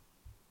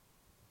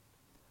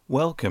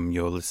Welcome,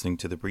 you're listening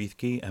to The Breathe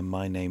Key, and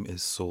my name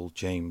is Saul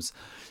James.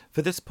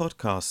 For this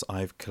podcast,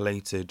 I've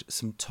collated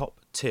some top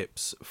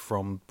tips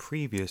from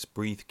previous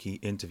Breathe Key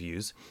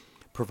interviews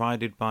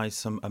provided by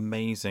some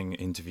amazing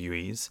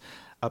interviewees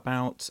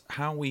about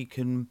how we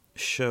can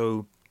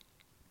show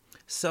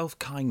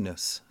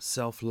self-kindness,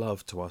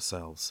 self-love to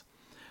ourselves.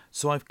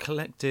 So I've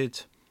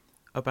collected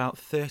about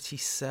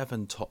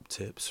 37 top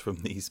tips from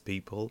these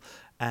people,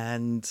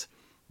 and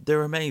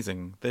they're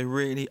amazing. They're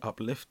really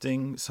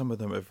uplifting. Some of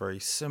them are very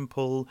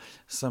simple.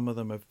 Some of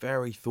them are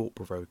very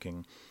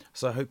thought-provoking.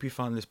 So I hope you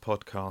find this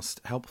podcast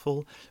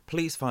helpful.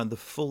 Please find the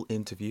full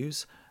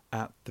interviews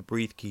at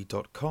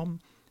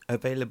thebreathekey.com,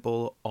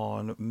 available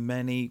on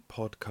many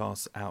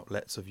podcast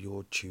outlets of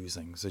your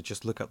choosing. So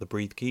just look up The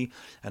Breathe Key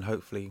and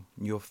hopefully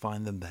you'll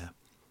find them there.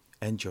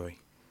 Enjoy.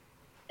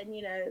 And,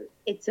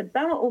 it's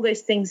about all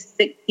those things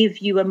that give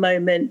you a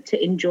moment to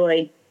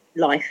enjoy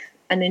life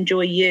and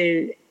enjoy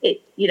you.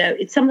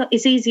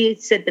 It's easier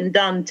said than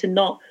done to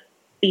not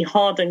be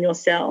hard on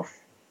yourself,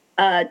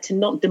 to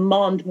not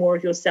demand more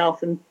of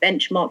yourself and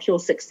benchmark your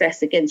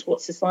success against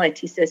what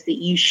society says that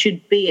you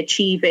should be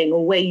achieving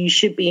or where you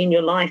should be in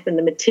your life and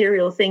the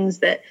material things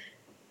that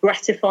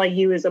gratify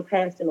you as a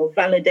person or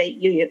validate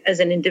you as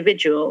an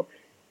individual.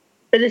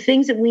 But the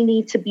things that we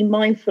need to be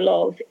mindful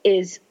of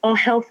is our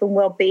health and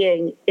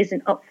well-being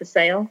isn't up for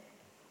sale.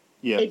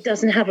 Yes. It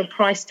doesn't have a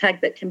price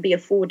tag that can be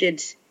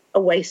afforded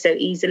away so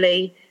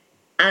easily.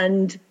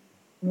 And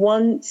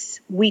once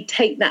we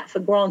take that for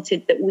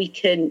granted that we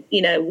can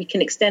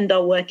extend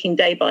our working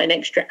day by an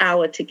extra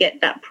hour to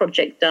get that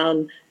project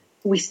done,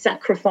 we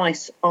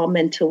sacrifice our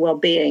mental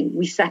well-being.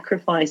 We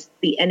sacrifice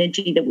the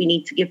energy that we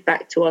need to give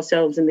back to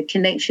ourselves and the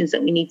connections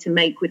that we need to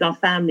make with our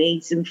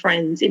families and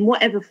friends in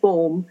whatever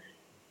form.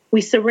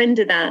 We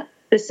surrender that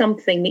for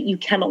something that you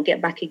cannot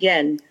get back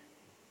again.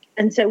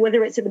 And so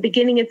whether it's at the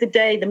beginning of the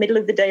day, the middle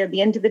of the day, or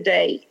the end of the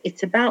day,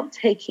 it's about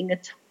taking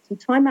some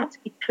time out to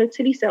be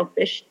totally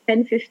selfish,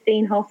 10,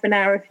 15, half an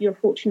hour if you're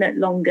fortunate,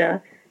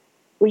 longer,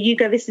 where you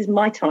go, this is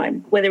my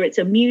time, whether it's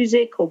a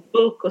music or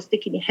book or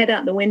sticking your head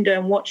out the window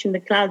and watching the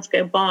clouds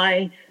go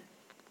by,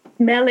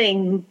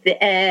 smelling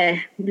the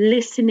air,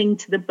 listening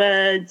to the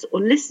birds or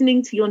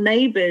listening to your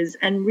neighbors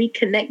and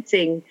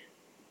reconnecting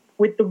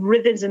with the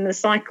rhythms and the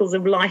cycles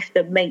of life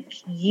that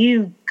make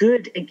you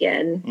good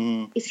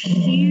again is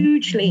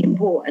hugely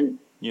important.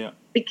 Yeah.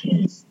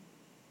 Because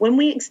when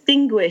we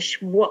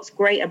extinguish what's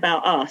great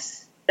about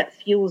us, that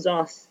fuels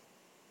us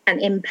and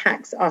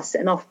impacts us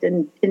and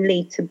often can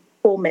lead to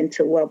poor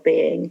mental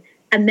well-being,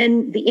 and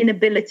then the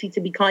inability to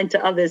be kind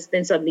to others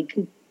then suddenly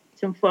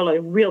can follow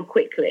real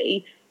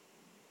quickly,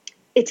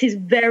 it is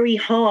very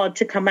hard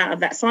to come out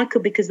of that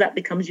cycle because that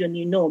becomes your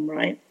new norm,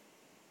 right?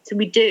 So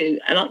we do.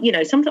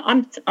 And,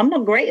 sometimes I'm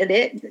not great at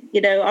it.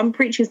 I'm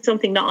preaching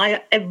something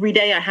that every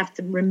day I have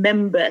to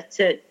remember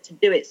to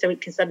do it so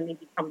it can suddenly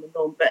become the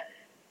norm. But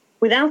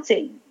without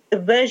it, the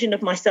version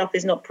of myself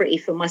is not pretty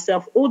for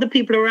myself or the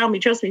people around me.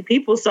 Trust me,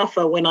 people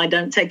suffer when I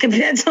don't take a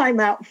bit of time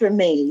out for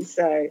me.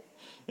 So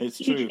it's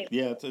true.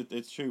 Yeah,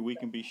 it's true. We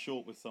can be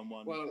short with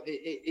someone. Well,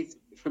 it's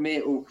for me,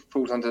 it all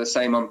falls under the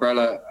same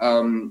umbrella.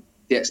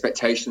 The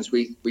expectations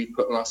we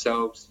put on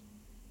ourselves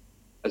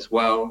as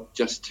well,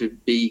 just to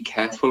be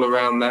careful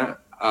around that.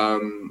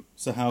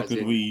 So how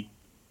could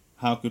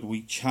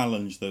we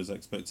challenge those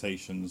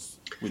expectations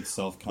with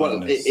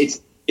self-kindness? Well,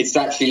 it's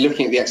actually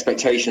looking at the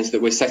expectations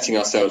that we're setting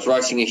ourselves,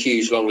 writing a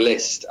huge long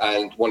list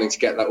and wanting to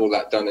get all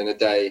that done in a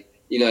day.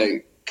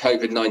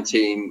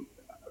 COVID-19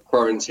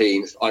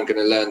 quarantines, I'm going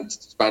to learn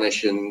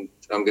Spanish and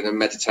I'm going to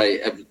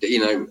meditate,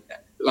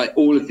 like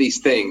all of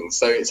these things.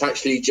 So it's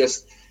actually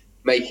just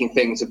making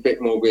things a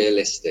bit more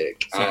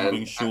realistic. So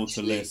having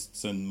shorter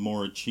lists and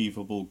more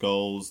achievable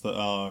goals that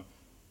are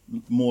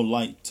more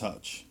light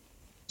touch.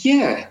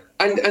 Yeah,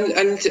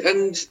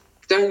 and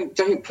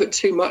don't put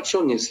too much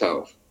on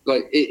yourself.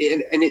 And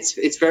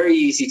it's very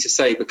easy to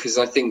say because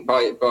I think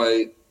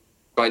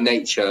by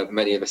nature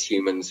many of us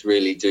humans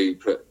really do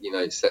put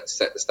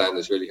set the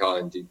standards really high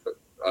and do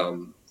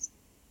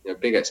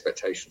put big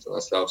expectations on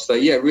ourselves. So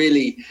yeah,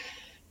 really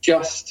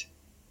just.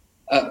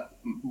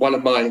 One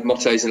of my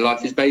mottos in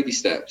life is baby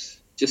steps.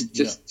 Just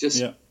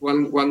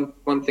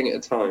one thing at a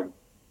time.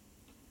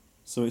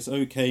 So it's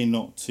okay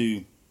not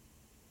to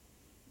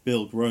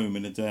build Rome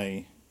in a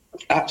day.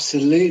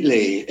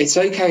 Absolutely, it's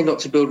okay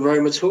not to build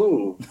Rome at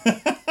all.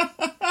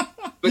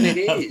 But it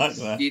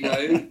is,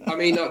 I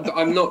mean,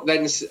 I'm not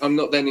then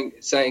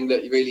saying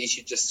that really you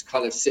should just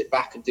kind of sit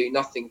back and do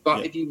nothing.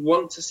 But if you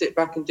want to sit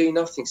back and do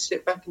nothing,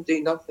 sit back and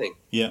do nothing.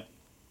 Yeah.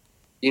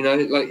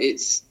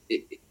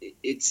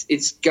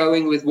 It's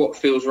going with what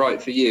feels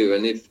right for you.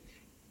 And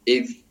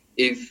if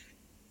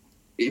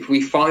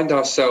we find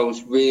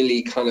ourselves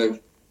really kind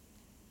of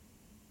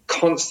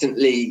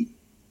constantly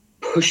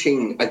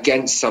pushing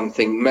against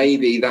something,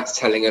 maybe that's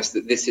telling us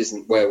that this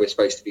isn't where we're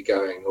supposed to be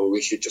going, or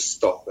we should just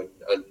stop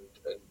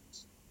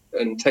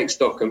and take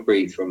stock and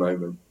breathe for a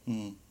moment.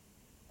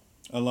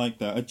 I like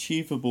that.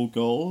 Achievable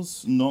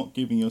goals, not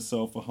giving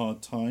yourself a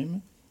hard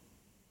time.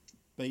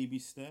 Baby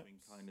steps.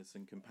 Kindness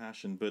and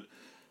compassion, but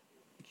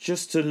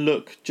just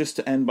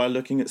to end by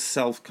looking at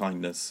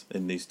self-kindness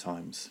in these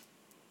times?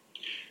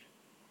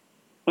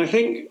 I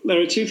think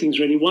there are two things,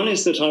 really. One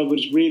is that I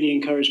would really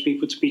encourage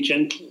people to be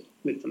gentle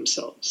with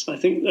themselves. I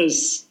think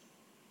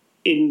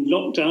in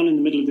lockdown, in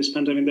the middle of this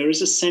pandemic, there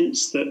is a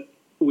sense that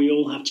we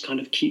all have to kind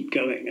of keep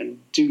going and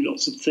do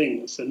lots of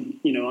things. And,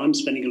 I'm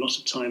spending a lot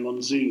of time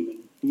on Zoom and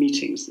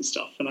meetings and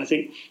stuff. And I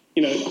think,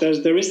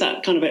 there is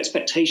that kind of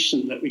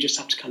expectation that we just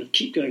have to kind of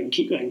keep going and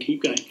keep going and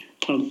keep going.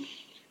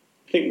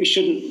 I think we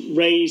shouldn't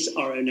raise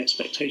our own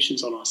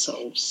expectations on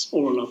ourselves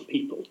or on other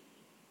people.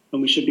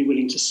 And we should be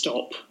willing to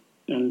stop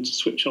and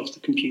switch off the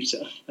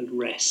computer and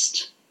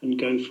rest and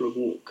go for a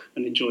walk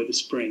and enjoy the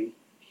spring.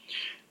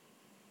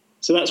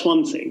 So that's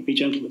one thing, be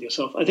gentle with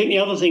yourself. I think the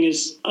other thing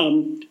is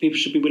people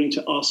should be willing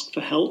to ask for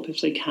help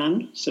if they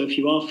can. So if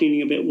you are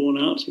feeling a bit worn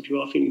out, if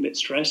you are feeling a bit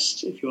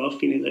stressed, if you are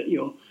feeling that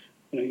your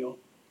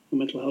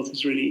mental health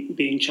is really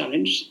being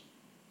challenged,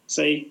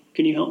 say,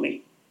 can you help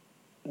me?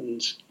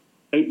 And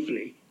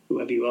hopefully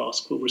whoever you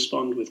ask will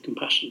respond with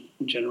compassion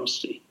and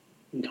generosity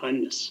and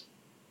kindness.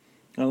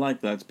 I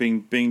like that.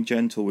 Being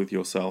gentle with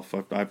yourself.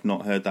 I've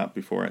not heard that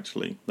before,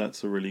 actually.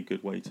 That's a really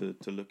good way to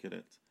look at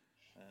it.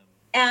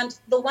 And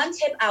the one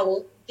tip I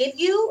will give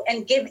you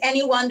and give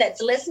anyone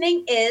that's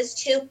listening is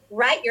to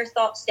write your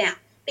thoughts down,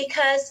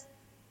 because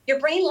your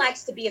brain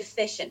likes to be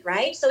efficient,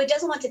 right? So it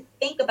doesn't want to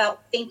think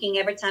about thinking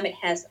every time it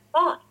has a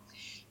thought.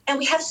 And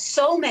we have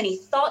so many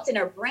thoughts in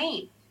our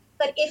brain.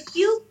 But if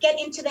you get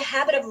into the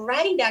habit of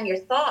writing down your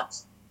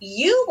thoughts,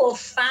 you will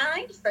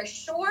find for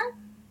sure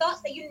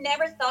thoughts that you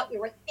never thought you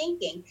were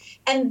thinking.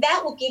 And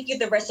that will give you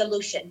the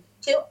resolution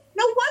to,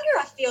 no wonder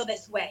I feel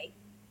this way.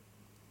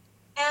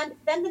 And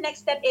then the next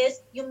step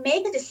is you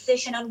make a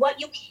decision on what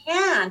you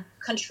can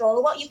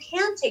control, what you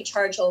can take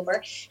charge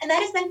over. And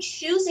that is then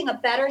choosing a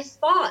better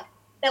thought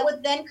that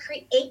would then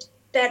create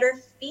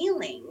better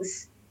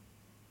feelings.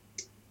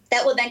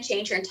 That will then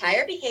change your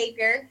entire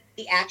behavior,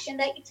 the action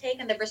that you take,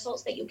 and the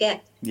results that you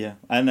get. Yeah,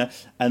 and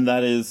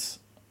that is,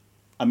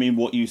 I mean,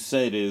 what you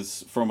said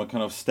is from a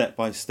kind of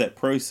step-by-step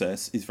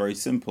process is very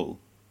simple.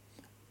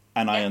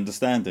 And I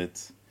understand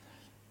it.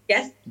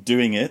 Yes.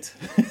 Doing it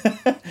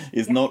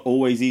is not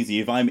always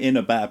easy. If I'm in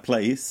a bad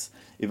place,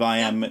 if I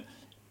am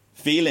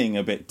feeling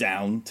a bit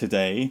down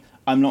today,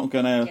 I'm not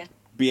going to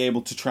be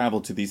able to travel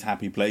to these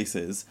happy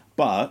places,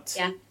 but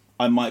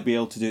I might be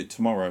able to do it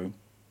tomorrow.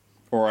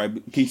 Or I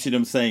keep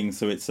them saying,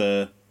 so it's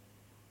a...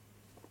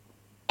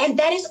 And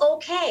that is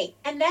okay.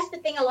 And that's the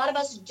thing a lot of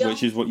us don't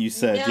Which is what you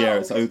said. know, Yeah,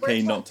 it's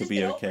okay not to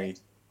be okay.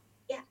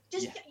 Yeah.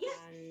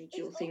 And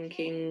you're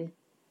thinking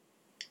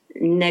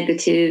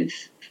negative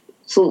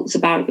thoughts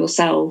about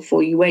yourself,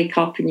 or you wake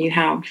up and you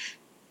have...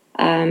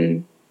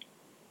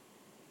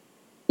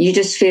 you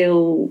just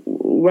feel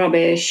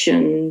rubbish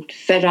and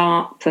fed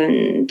up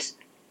and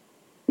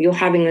you're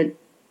having a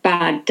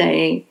bad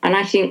day. And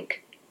I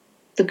think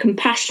the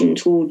compassion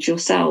towards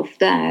yourself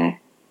there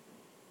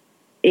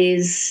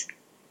is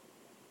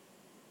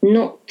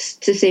not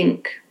to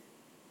think,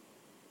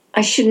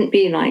 I shouldn't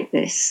be like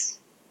this,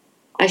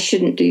 I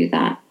shouldn't do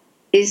that,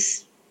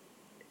 is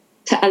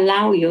to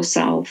allow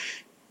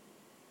yourself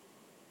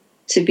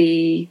to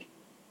be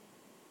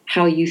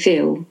how you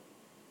feel,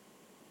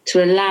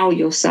 to allow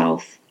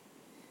yourself.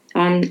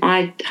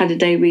 I had a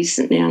day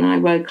recently and I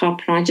woke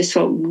up and I just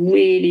felt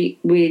really,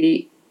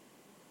 really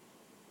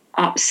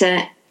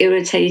upset,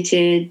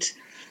 irritated.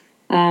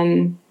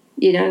 I,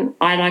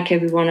 like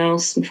everyone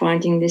else, am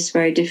finding this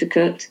very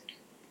difficult.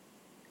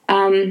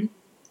 And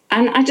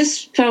I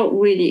just felt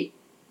really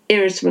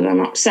irritable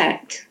and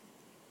upset.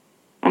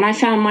 And I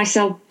found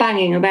myself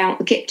banging about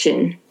the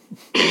kitchen.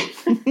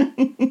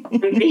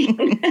 being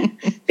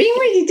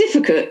really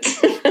difficult.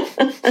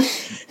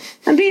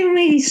 And being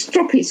really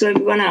stroppy to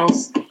everyone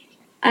else.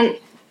 And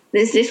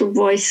this little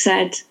voice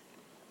said,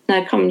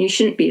 no, come on, you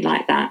shouldn't be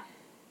like that.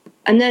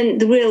 And then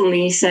the real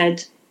me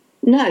said,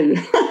 no,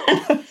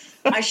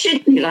 I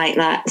should be like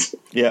that.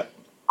 Yeah.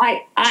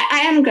 I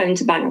am going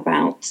to bang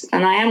about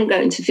and I am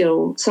going to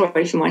feel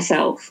sorry for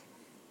myself.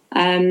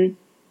 I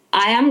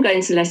am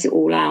going to let it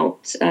all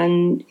out.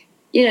 And,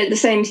 the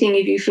same thing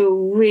if you feel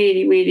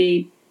really,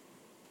 really,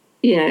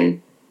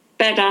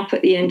 fed up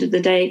at the end of the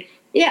day.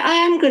 Yeah, I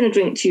am going to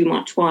drink too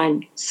much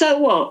wine. So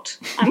what?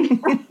 I'm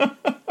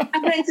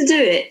going to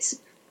do it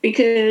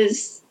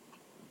because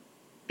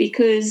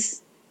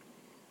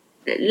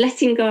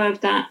letting go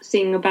of that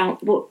thing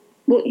about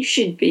what you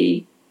should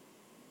be,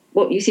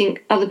 what you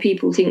think other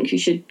people think you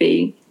should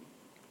be,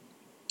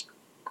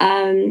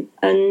 and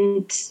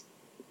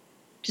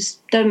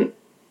just don't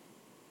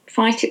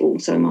fight it all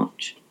so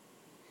much.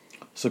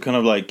 So kind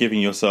of like giving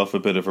yourself a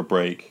bit of a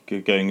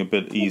break, going a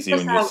bit easier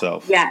on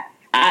yourself. Yeah.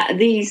 At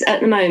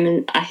the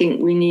moment, I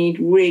think we need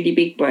really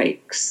big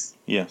breaks.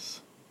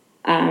 Yes.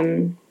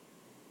 And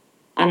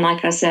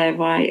like I said,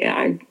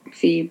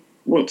 if you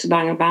want to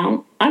bang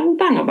about, I will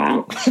bang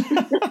about.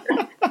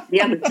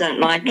 The others don't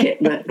like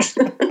it, but...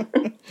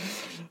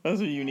 That's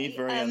what you need,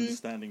 very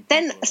understanding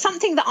people. Then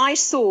something that I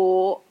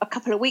saw a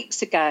couple of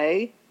weeks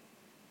ago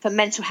for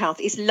mental health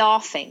is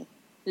laughing.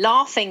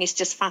 Laughing is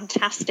just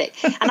fantastic.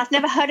 And I've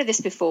never heard of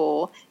this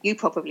before. You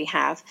probably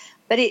have.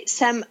 But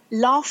it's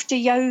laughter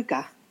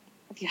yoga.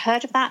 Have you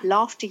heard of that?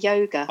 Laughter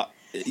yoga.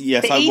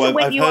 Yes, I've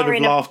heard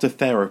of laughter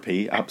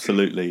therapy.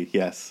 Absolutely,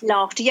 yes.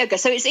 Laughter yoga.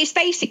 So it's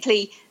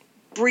basically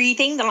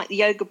breathing, like the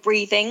yoga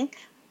breathing.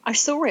 I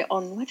saw it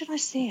on, where did I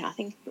see it? I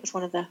think it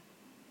was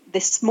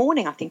this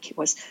morning, I think it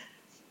was.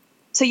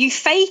 So you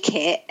fake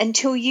it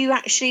until you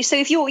actually, so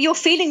if you're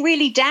feeling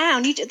really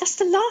down, that's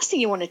the last thing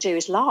you want to do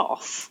is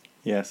laugh.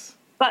 Yes.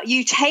 But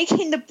do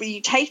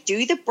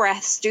the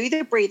breaths, do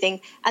the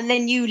breathing, and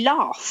then you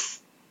laugh.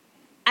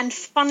 And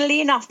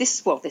funnily enough, this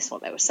is what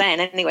they were saying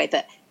anyway,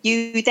 that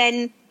you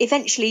then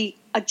eventually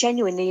are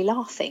genuinely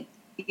laughing.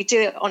 You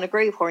do it on a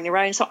group or on your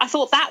own. So I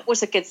thought that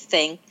was a good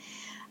thing.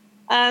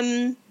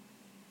 And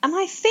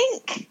I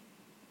think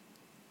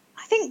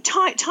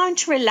time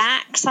to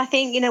relax. I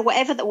think,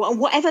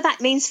 whatever that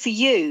means for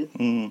you.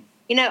 Mm.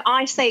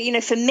 I say,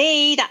 for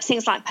me, that's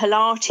things like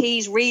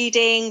Pilates,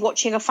 reading,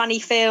 watching a funny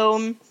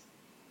film.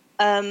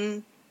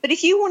 But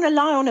if you want to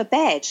lie on a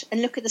bed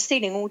and look at the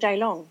ceiling all day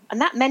long,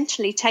 and that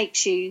mentally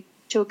takes you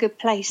to a good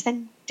place,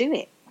 then do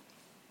it.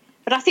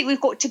 But I think we've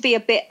got to be a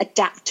bit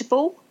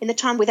adaptable in the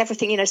time with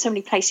everything, so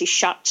many places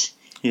shut.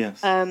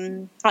 Yes.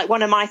 Like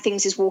one of my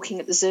things is walking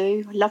at the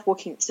zoo. I love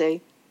walking at the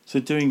zoo. So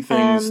doing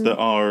things that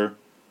are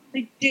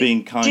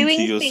being kind to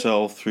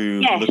yourself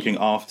through looking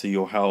after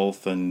your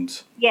health and...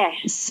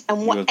 Yes,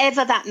 and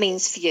whatever that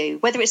means for you,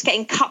 whether it's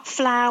getting cut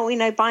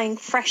flower, buying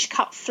fresh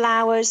cut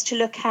flowers to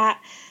look at,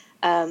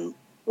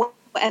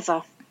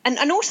 whatever.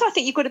 And also I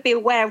think you've got to be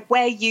aware of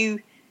where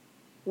you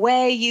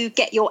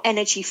get your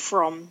energy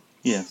from.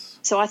 Yes.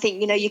 So I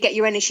think, you get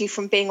your energy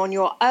from being on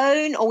your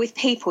own or with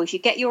people. If you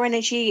get your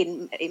energy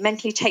and it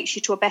mentally takes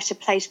you to a better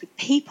place with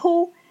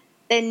people,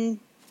 then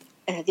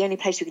the only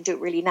place we can do it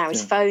really now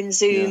is phone,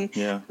 Zoom.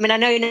 Yeah. I mean, I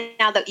know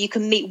now that you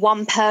can meet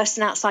one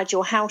person outside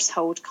your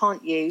household,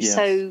 can't you? Yes.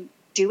 So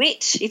do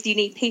it if you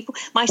need people.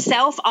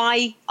 Myself,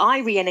 I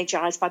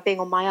re-energise by being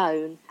on my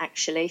own,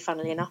 actually,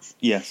 funnily enough.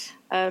 Yes.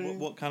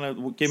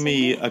 Give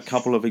me a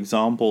couple of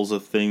examples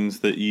of things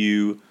that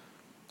you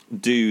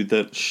do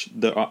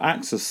that are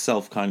acts of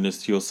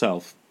self-kindness to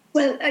yourself.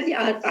 Well,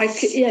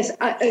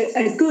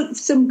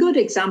 some good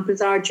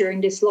examples are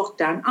during this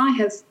lockdown. I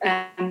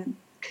have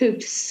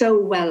cooked so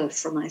well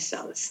for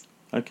myself.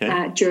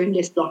 Okay. During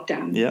this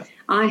lockdown. Yeah.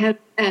 I have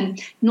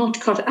not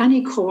cut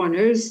any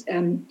corners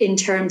in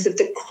terms of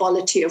the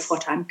quality of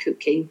what I'm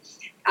cooking.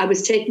 I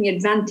was taking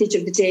advantage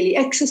of the daily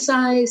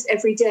exercise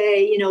every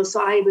day,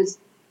 so I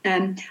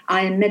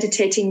am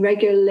meditating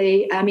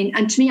regularly. I mean,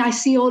 and to me, I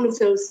see all of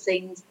those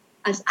things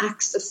as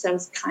acts of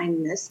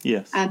self-kindness.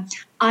 Yes.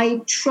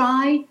 I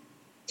try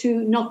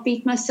to not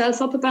beat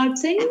myself up about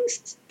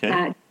things,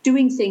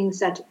 doing things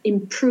that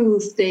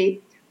improve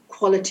the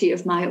quality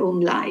of my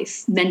own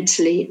life,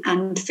 mentally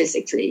and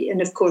physically.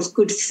 And of course,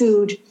 good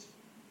food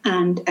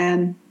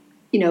and,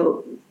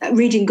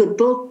 reading good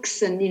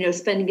books and,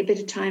 spending a bit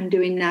of time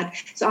doing that.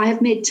 So I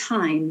have made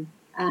time.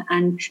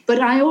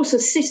 But I also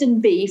sit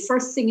and be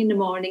first thing in the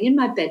morning in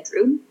my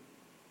bedroom,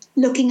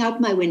 looking out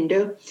my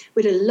window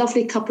with a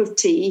lovely cup of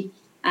tea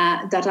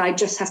that I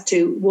just have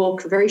to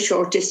walk a very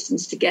short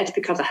distance to get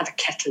because I have a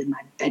kettle in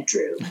my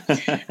bedroom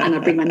and I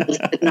bring my milk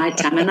at night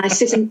time and I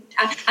sit and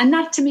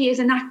that to me is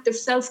an act of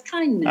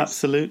self-kindness.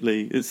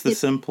 Absolutely. It's the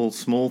simple,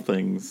 small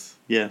things.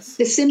 Yes.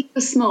 The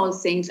simple, small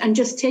things and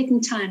just taking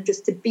time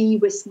just to be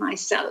with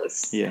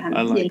myself. Yeah,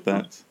 I like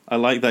that. I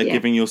like that,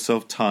 giving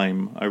yourself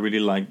time. I really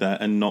like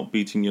that and not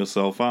beating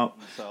yourself up.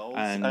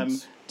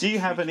 And do you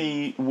have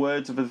any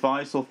words of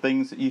advice or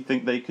things that you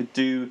think they could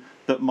do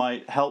that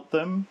might help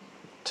them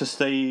to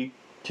stay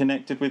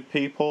connected with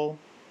people?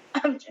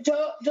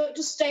 Don't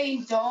just stay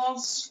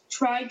indoors.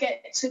 Try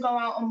get to go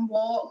out and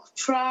walk.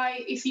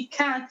 If you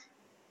can,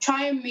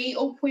 try and meet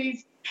up with.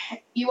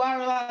 You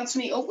are allowed to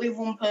meet up with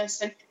one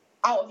person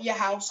out of your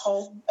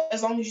household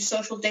as long as you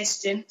social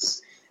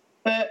distance.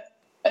 But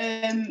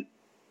don't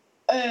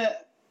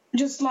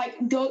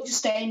just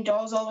stay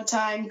indoors all the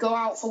time. Go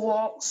out for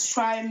walks.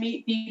 Try and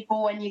meet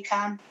people when you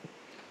can.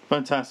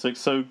 Fantastic.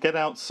 So get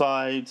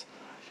outside,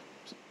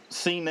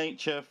 see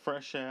nature,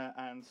 fresh air,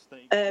 and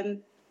stay.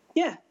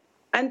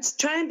 And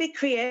try and be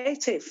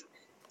creative.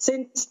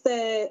 Since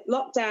the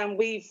lockdown,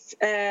 we've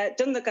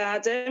done the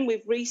garden,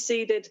 we've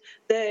reseeded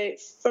the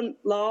front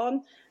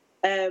lawn,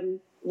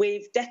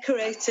 we've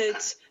decorated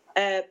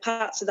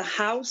parts of the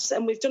house,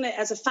 and we've done it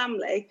as a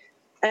family.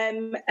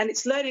 And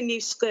it's learning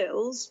new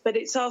skills, but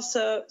it's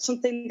also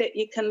something that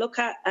you can look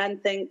at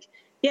and think,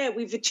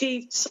 we've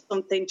achieved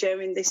something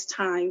during this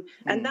time.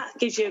 And that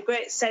gives you a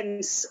great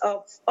sense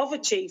of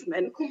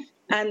achievement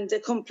and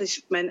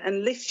accomplishment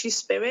and lifts your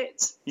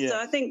spirits. So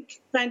I think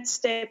trying to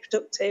stay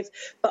productive,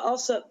 but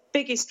also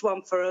biggest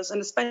one for us,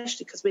 and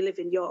especially because we live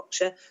in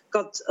Yorkshire,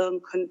 God's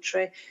own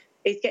country,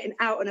 is getting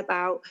out and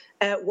about,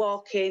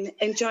 walking,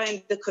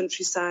 enjoying the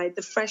countryside,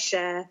 the fresh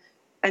air,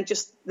 and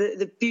just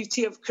the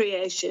beauty of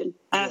creation.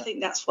 And I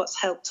think that's what's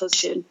helped us.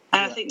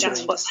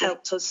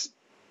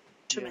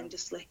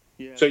 Tremendously.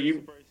 Yeah. So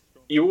you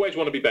always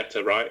want to be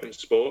better, right, in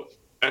sport?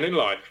 And in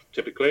life,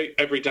 typically,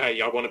 every day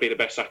I want to be the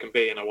best I can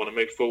be, and I want to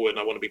move forward, and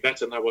I want to be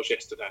better than I was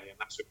yesterday. And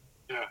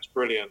that's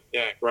brilliant.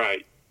 Yeah,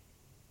 great.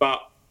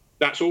 But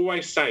that's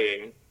always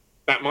saying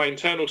that my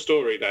internal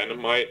story then, and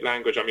my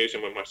language I'm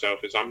using with myself,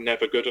 is I'm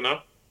never good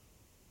enough.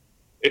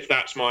 If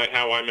that's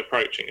how I'm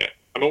approaching it,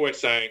 I'm always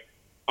saying,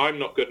 I'm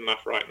not good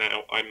enough right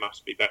now. I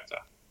must be better.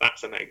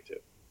 That's a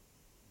negative.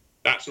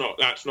 That's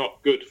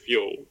not good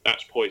fuel.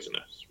 That's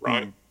poisonous,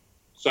 right?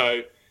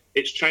 So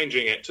it's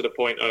changing it to the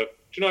point of,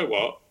 do you know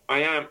what?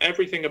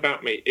 Everything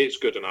about me is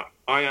good enough.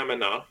 I am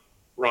enough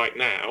right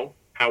now.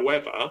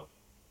 However,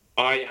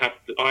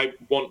 I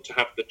want to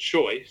have the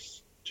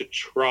choice to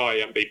try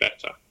and be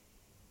better.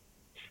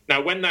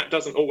 Now, when that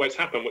doesn't always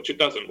happen, which it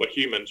doesn't, we're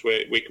humans,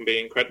 we can be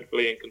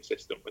incredibly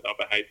inconsistent with our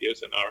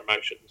behaviours and our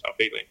emotions, our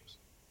feelings,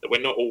 that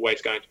we're not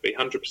always going to be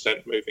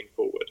 100% moving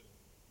forward.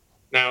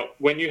 Now,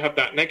 when you have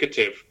that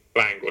negative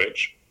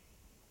language,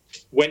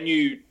 when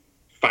you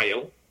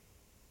fail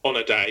on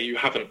a day, you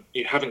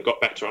haven't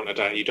got better on a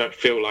day, you don't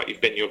feel like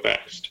you've been your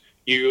best,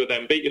 you will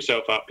then beat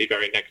yourself up, be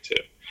very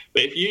negative.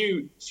 But if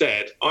you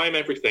said, I'm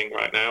everything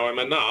right now, I'm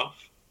enough,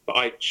 but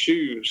I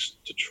choose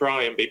to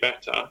try and be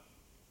better,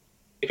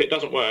 if it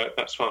doesn't work,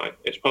 that's fine.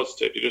 It's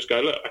positive. You just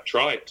go, look, I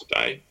tried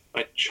today.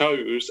 I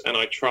chose and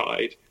I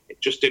tried. It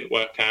just didn't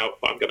work out,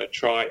 but I'm going to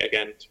try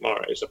again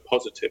tomorrow. It's a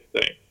positive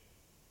thing.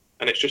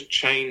 And it's just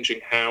changing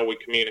how we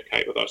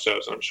communicate with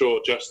ourselves. And I'm sure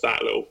just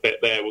that little bit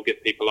there will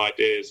give people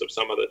ideas of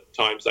some of the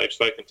times they've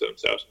spoken to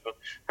themselves.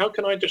 How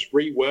can I just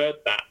reword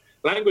that?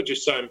 Language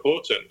is so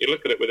important. You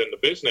look at it within the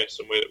business,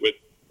 and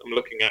I'm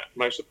looking at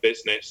most of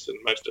business and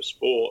most of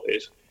sport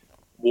is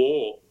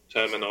war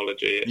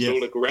terminology. It's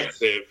all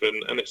aggressive.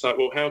 And it's like,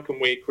 well, how can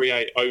we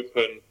create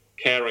open,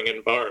 caring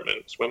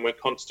environments when we're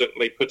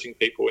constantly putting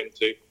people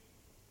into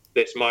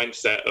this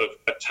mindset of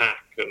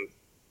attack and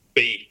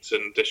beat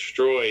and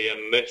destroy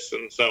and this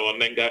and so on,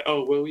 then go,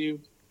 oh, will you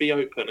be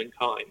open and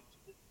kind?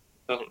 It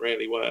doesn't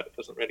really work. It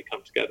doesn't really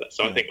come together.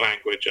 So I think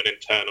language and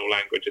internal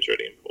language is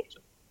really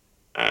important.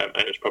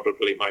 And it's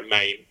probably my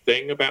main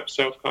thing about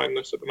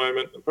self-kindness at the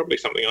moment, and probably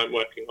something I'm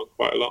working on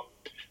quite a lot.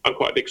 I'm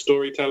quite a big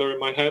storyteller in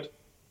my head.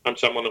 I'm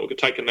someone that will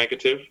take a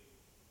negative,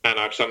 and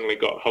I've suddenly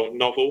got a whole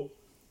novel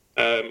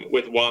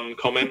with one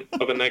comment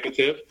of a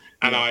negative.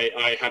 And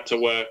I had to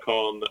work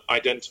on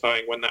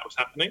identifying when that was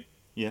happening.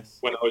 Yes.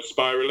 When I was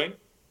spiraling,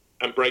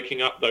 and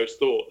breaking up those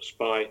thoughts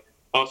by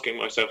asking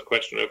myself the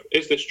question of,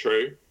 is this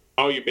true?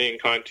 Are you being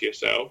kind to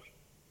yourself?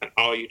 And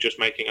are you just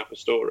making up a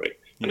story?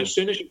 Yeah. And as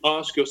soon as you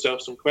ask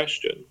yourself some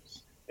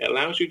questions, it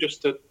allows you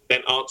just to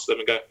then answer them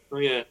and go, oh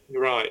yeah,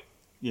 you're right.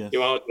 Yes.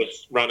 You are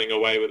just running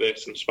away with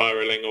this and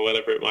spiraling or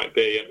whatever it might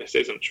be, and this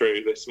isn't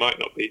true. This might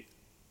not be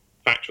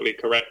factually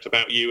correct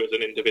about you as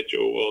an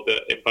individual or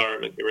the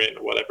environment you're in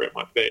or whatever it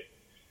might be.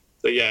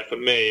 So yeah, for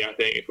me, I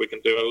think if we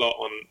can do a lot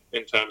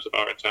in terms of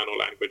our internal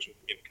language and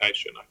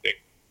communication, I think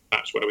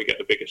that's where we get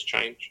the biggest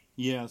change.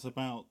 Yeah, it's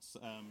about...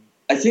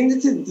 I think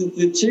that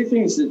the two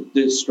things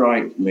that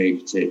strike me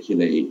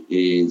particularly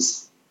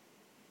is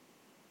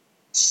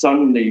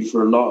suddenly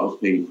for a lot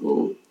of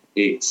people,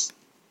 it's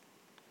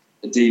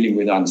dealing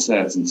with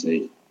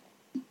uncertainty.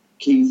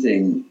 Key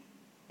thing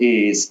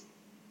is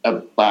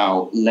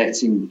about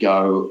letting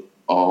go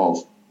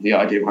of the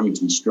idea of having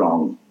to be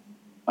strong,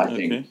 I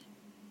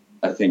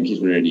think is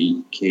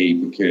really key,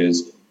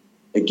 because,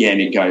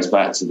 again, it goes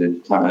back to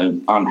the kind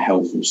of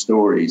unhelpful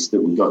stories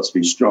that we've got to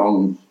be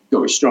strong, got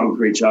to be strong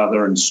for each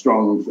other and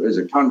strong as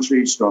a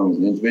country, strong as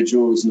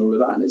individuals and all of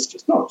that. And it's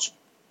just not,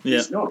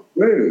 it's not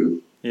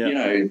true. Yeah. You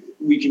know,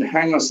 we can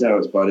hang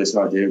ourselves by this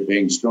idea of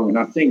being strong. And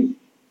I think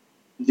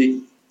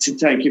to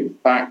take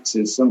it back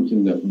to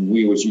something that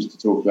we always used to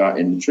talk about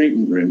in the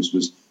treatment rooms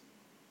was,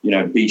 you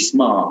know, be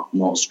smart,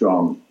 not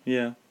strong.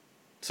 Yeah.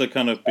 So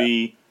kind of go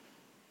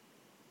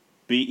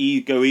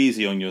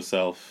easy on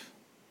yourself.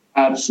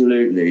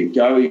 Absolutely.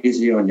 Go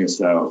easy on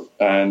yourself.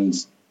 And,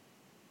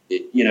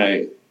 you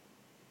know,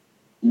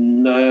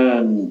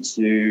 learn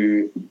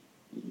to...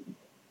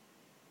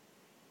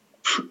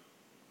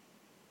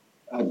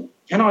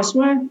 can I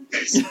swear?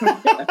 If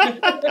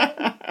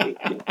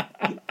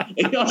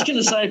I was going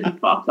to say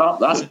fuck up,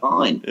 that's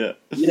fine. Yeah.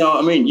 You know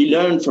what I mean? You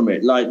learn from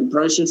it. Like the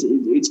process,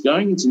 it's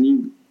going into a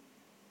new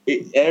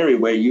area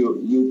where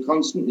you're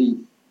constantly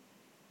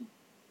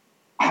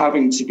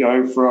having to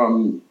go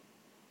from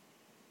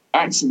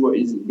actually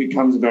what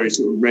becomes a very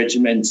sort of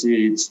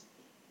regimented.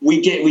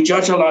 We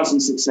judge our lives in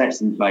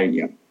success and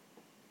failure.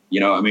 You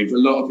know what I mean? For a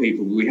lot of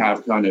people, we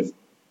have kind of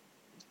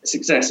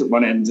success at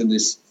one end and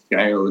this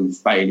scale and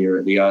failure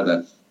at the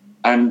other.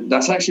 And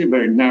that's actually a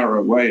very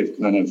narrow way of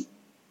kind of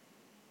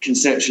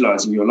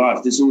conceptualizing your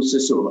life. There's also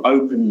sort of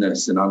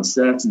openness and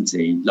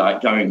uncertainty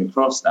like going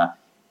across that.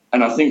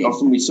 And I think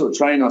often we sort of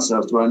train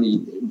ourselves to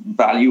only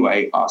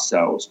evaluate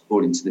ourselves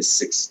according to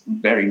this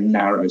very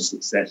narrow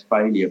success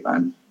failure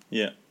band.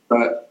 Yeah.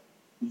 But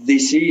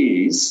this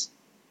is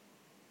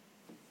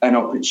an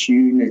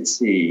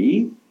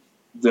opportunity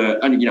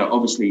that, and, you know,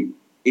 obviously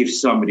if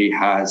somebody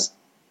has,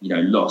 you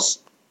know,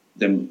 lost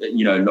a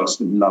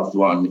loved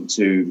one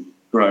to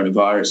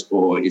coronavirus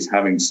or is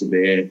having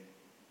severe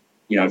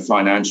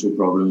financial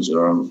problems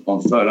or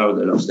on furlough,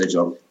 they lost their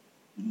job.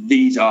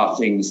 These are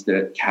things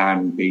that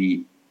can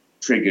be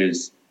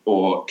triggers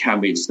or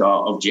can be the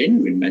start of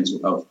genuine mental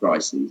health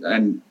crises.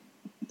 And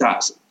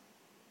that's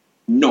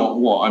not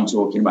what I'm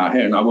talking about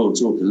here. And I will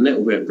talk a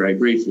little bit very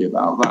briefly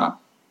about that.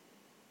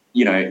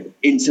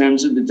 In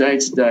terms of the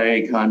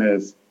day-to-day kind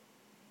of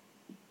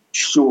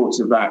short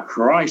of that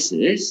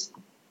crisis,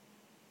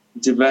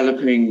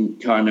 developing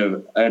kind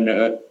of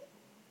an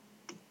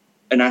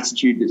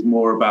attitude that's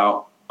more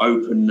about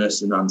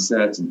openness and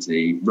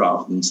uncertainty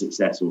rather than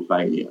success or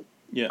failure.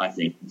 Yeah, I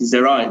think because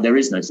there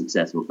is no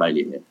success or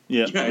failure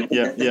here.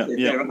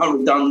 There are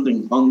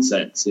redundant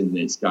concepts in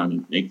this kind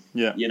of thing.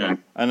 Yeah,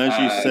 and as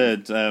you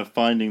said,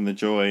 finding the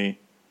joy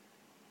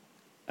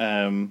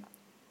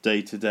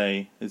day to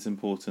day is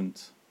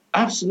important.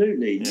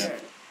 Absolutely. Yeah.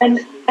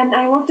 And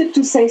I wanted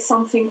to say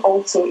something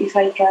also, if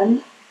I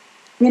can.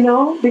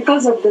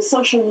 Because of the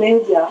social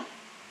media,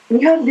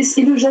 we have this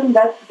illusion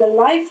that the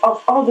life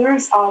of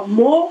others are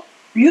more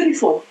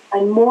beautiful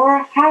and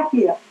more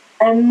happier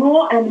and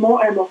more and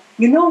more and more.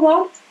 You know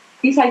what?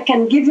 If I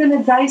can give you an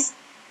advice,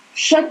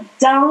 shut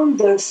down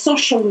the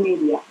social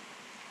media.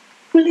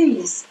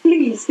 Please,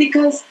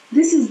 because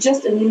this is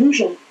just an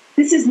illusion.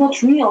 This is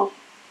not real.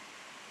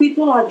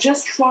 People are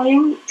just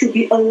trying to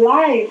be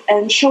alive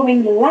and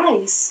showing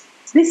lies.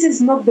 This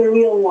is not the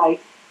real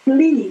life.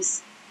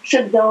 Please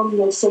shut down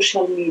your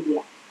social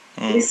media.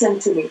 Listen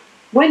to me.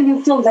 When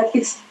you feel that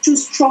it's too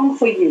strong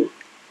for you,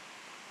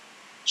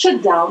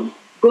 shut down,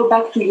 go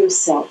back to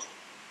yourself,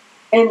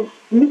 and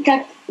look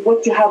at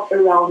what you have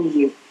around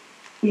you.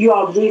 You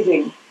are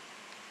breathing.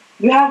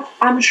 You have,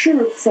 I'm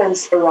sure,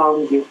 friends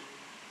around you.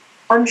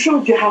 I'm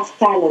sure you have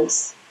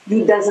talents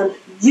you doesn't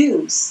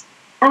use.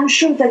 I'm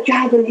sure that you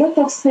have a lot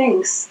of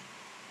things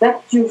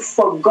that you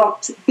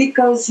forgot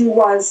because you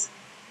was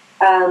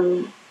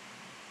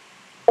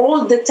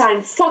all the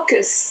time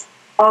focused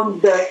on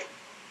the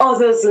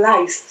other's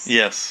life.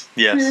 Yes.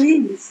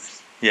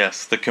 Please.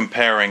 Yes, the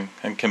comparing.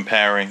 This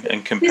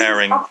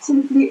is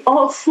absolutely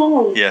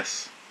awful.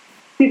 Yes.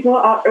 People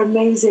are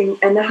amazing,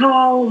 and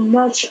how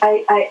much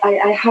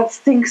I have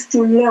things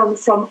to learn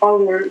from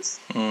others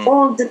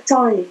all the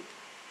time.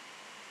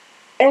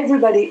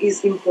 Everybody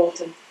is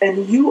important,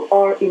 and you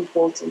are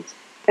important.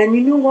 And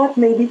you know what?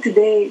 Maybe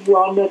today you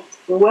are not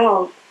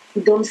well,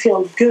 you don't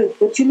feel good,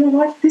 but you know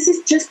what? This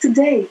is just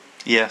today.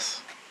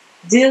 Yes.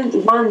 Deal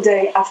one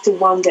day after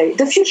one day.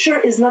 The future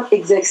is not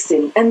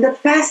existing, and the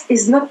past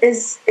is not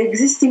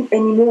existing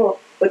anymore,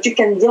 but you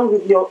can deal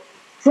with your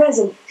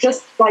present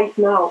just right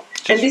now.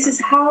 And this is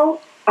how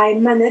I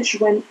managed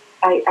when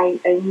I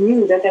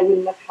knew that I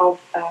will not have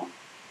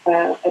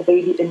a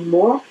baby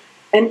anymore.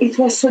 And it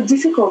was so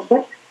difficult,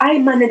 but I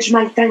managed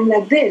my time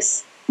like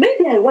this.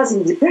 Maybe I was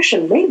in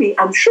depression. Maybe,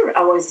 I'm sure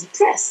I was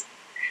depressed.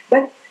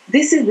 But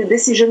this is the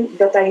decision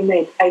that I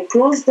made. I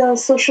closed the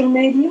social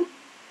media,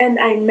 and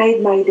I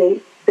made my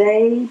day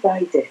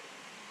by day.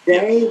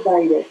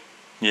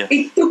 Yeah.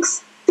 It took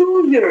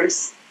 2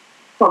 years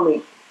for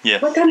me. Yes.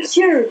 But I'm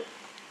here.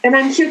 And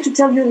I'm here to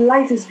tell you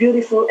life is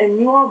beautiful, and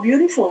you are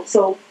beautiful.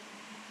 So,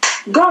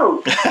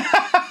 go!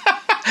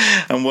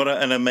 And what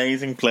an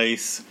amazing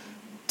place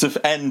to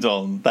end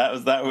on.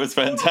 That was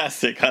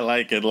fantastic. I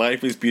like it.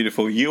 Life is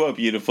beautiful. You are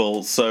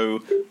beautiful.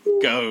 So,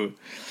 go.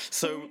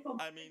 So,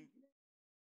 I mean...